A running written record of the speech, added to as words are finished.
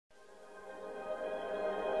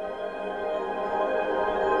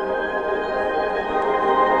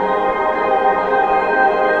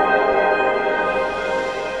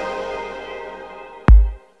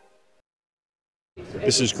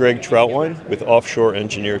This is Greg Troutwine with Offshore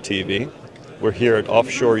Engineer TV. We're here at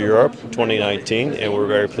Offshore Europe 2019, and we're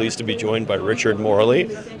very pleased to be joined by Richard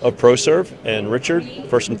Moralee of Proserv. And Richard,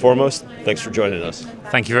 first and foremost, thanks for joining us.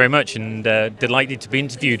 Thank you very much, and delighted to be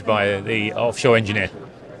interviewed by the Offshore Engineer.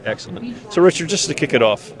 Excellent. So Richard, just to kick it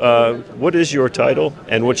off, what is your title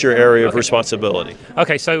and what's your area of responsibility?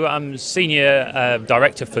 Okay, so I'm Senior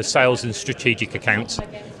Director for Sales and Strategic Accounts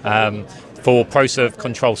for Proserv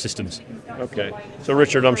Control Systems. Okay. So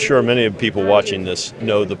Richard, I'm sure many of the people watching this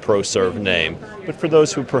know the Proserv name, but for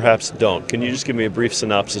those who perhaps don't, can you just give me a brief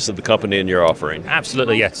synopsis of the company and your offering?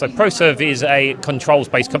 Absolutely, yes. So Proserv is a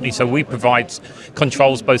controls-based company, so we provide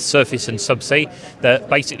controls both surface and subsea that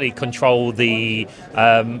basically control the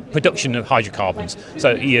production of hydrocarbons.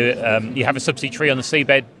 So you have a subsea tree on the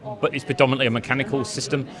seabed, but it's predominantly a mechanical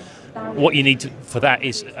system. What you need for that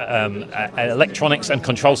is electronics and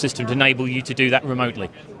control system to enable you to do that remotely.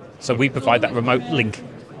 So we provide that remote link.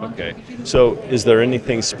 Okay. So is there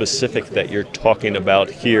anything specific that you're talking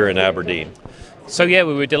about here in Aberdeen? So yeah,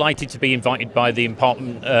 we were delighted to be invited by the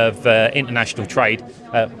Department of International Trade,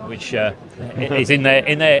 which is in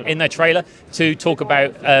their trailer, to talk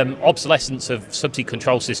about obsolescence of subsea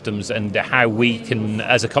control systems and how we can,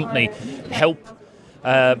 as a company, help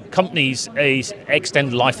companies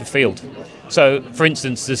extend the life of field. So, for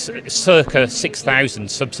instance, there's circa 6,000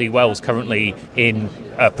 subsea wells currently in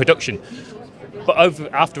production. But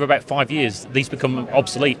after about 5 years, these become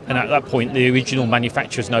obsolete, and at that point, the original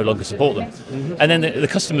manufacturers no longer support them. Mm-hmm. And then the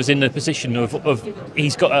customer's in the position of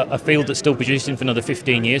he's got a field that's still producing for another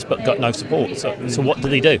 15 years, but got no support. So what do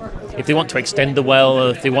they do? If they want to extend the well, or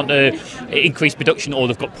if they want to increase production, or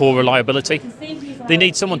they've got poor reliability, they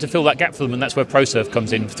need someone to fill that gap for them, and that's where Proserv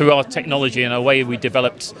comes in. Through our technology and our way we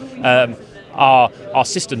developed our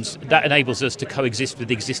systems, that enables us to coexist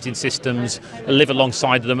with existing systems, live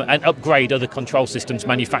alongside them, and upgrade other control systems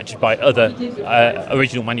manufactured by other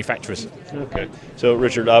original manufacturers. Okay. So,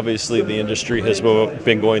 Richard, obviously the industry has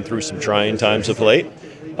been going through some trying times of late.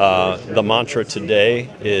 The mantra today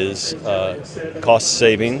is cost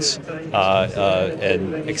savings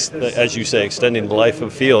and, as you say, extending the life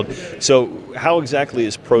of field. So how exactly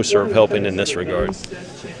is Proserv helping in this regard?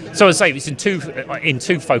 So I'd say it's in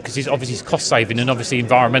two focuses. Obviously, it's cost saving and obviously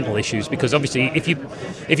environmental issues. Because obviously, if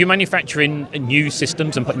you're manufacturing new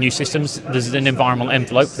systems and put new systems, there's an environmental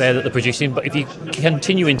envelope there that they're producing. But if you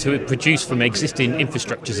continue to produce from existing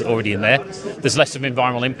infrastructures that are already in there, there's less of an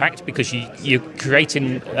environmental impact because you're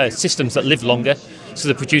creating systems that live longer, so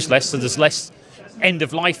they produce less. So there's less end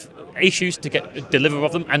of life issues to deliver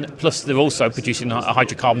of them, and plus they're also producing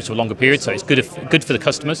hydrocarbons for a longer period. So it's good for the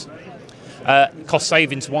customers. Cost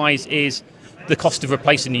savings wise is the cost of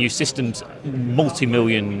replacing the new systems,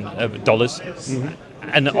 multi-million dollars. Mm-hmm.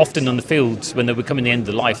 And often on the fields, when they're becoming the end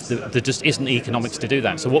of life, there just isn't the economics to do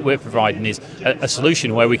that. So what we're providing is a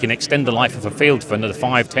solution where we can extend the life of a field for another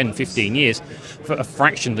 5, 10, 15 years for a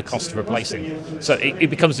fraction of the cost of replacing. So it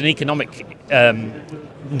becomes an economic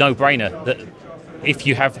no-brainer that if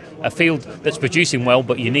you have a field that's producing well,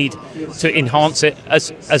 but you need to enhance it as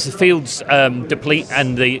the fields deplete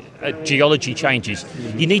and the geology changes,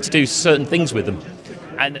 you need to do certain things with them.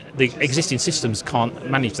 And the existing systems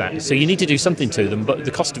can't manage that, so you need to do something to them. But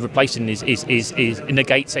the cost of replacing is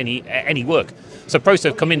negates any work. So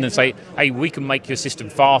Proserv come in and say, "Hey, we can make your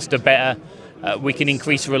system faster, better. We can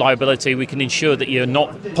increase reliability. We can ensure that you're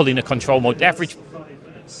not pulling a control module. The average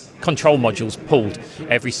control modules pulled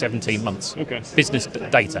every 17 months. Okay. Business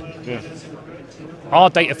data. Yeah.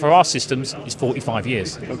 Our data for our systems is 45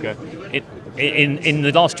 years. Okay. In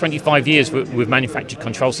the last 25 years, we've manufactured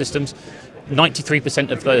control systems.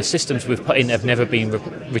 93% of the systems we've put in have never been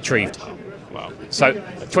retrieved. Wow. So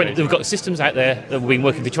we've got systems out there that have been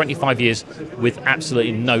working for 25 years with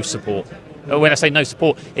absolutely no support. When I say no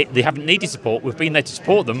support, they haven't needed support. We've been there to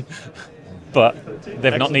support them, but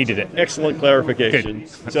they've not needed it. Excellent clarification.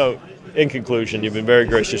 Good. So, in conclusion, you've been very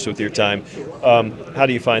gracious with your time. How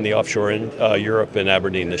do you find the offshore in Europe and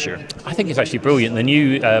Aberdeen this year? I think it's actually brilliant. The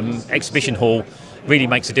new exhibition hall really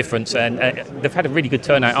makes a difference, and they've had a really good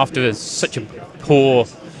turnout after such a poor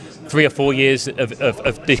 3 or 4 years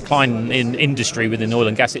of decline in industry within oil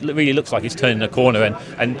and gas. It really looks like it's turning a corner,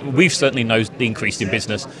 and we've certainly noticed the increase in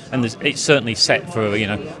business, and it's certainly set for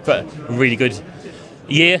a really good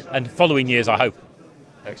year and following years, I hope.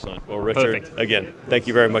 Excellent. Well, Richard, again, thank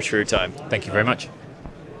you very much for your time. Thank you very much.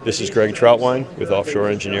 This is Greg Troutwine with Offshore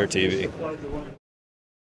Engineer TV.